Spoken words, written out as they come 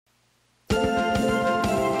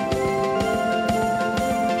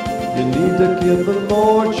You need to give the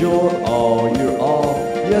Lord your all, your all.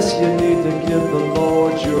 Yes, you need to give the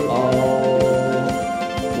Lord your all.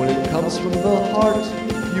 When it comes from the heart,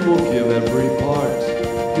 you will give every part.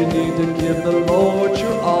 You need to give the Lord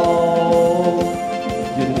your all.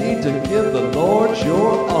 You need to give the Lord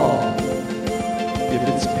your all. If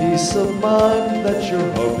it's peace of mind that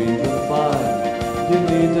you're hoping to find, you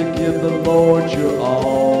need to give the Lord your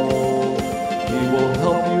all. He will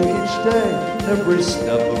help you each day, every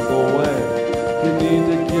step of the way. You need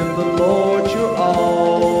to give the Lord your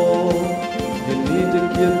all. You need to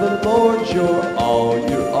give the Lord your all,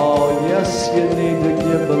 your all. Yes, you need to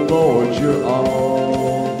give the Lord your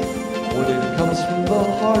all. When it comes from the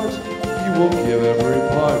heart, you will give every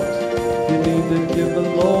part. You need to give the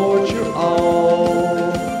Lord your all.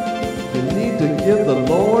 You need to give the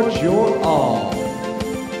Lord your all.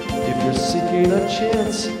 If you're seeking a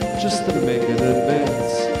chance just to make an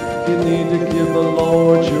advance, you need to give the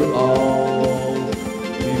Lord your all.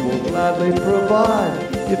 He will gladly provide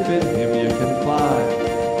if in Him you can find.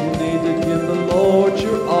 You need to give the Lord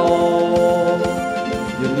your all.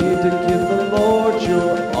 You need to give the Lord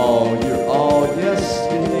your all, your all. Yes,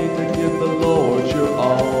 you need to give the Lord your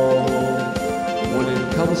all. When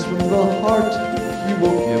it comes from the heart, you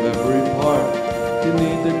will give every part. You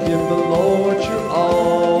need to give the Lord your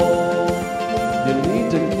all. You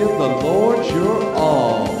need to give the Lord your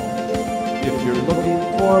all. If you're looking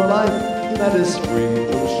for a life that is free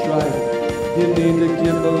from strife, you need to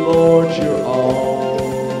give the Lord your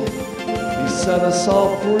all. He set us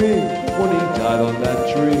all free when He died on that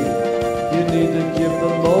tree. You need to give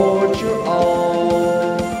the Lord your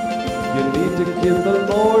all. You need to give the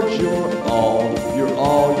Lord your all, your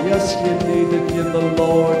all. Yes, you need to give the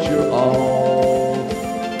Lord your all.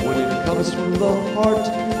 When it comes from the heart,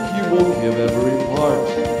 you will give every part.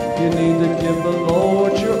 You need to give the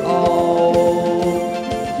Lord your all.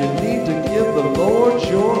 You need to give the Lord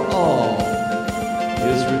your all.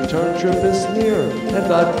 His return trip is near,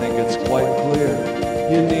 and I think it's quite clear.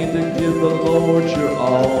 You need to give the Lord your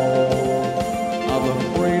all. I'm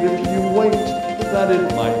afraid if you wait, that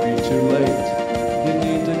it might be too late. You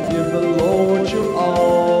need to give the Lord your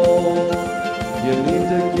all. You need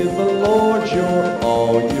to give the Lord your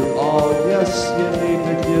all, your all. Yes, you need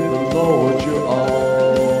to give the Lord your all.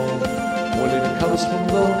 When it comes from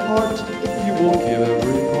the heart, you will give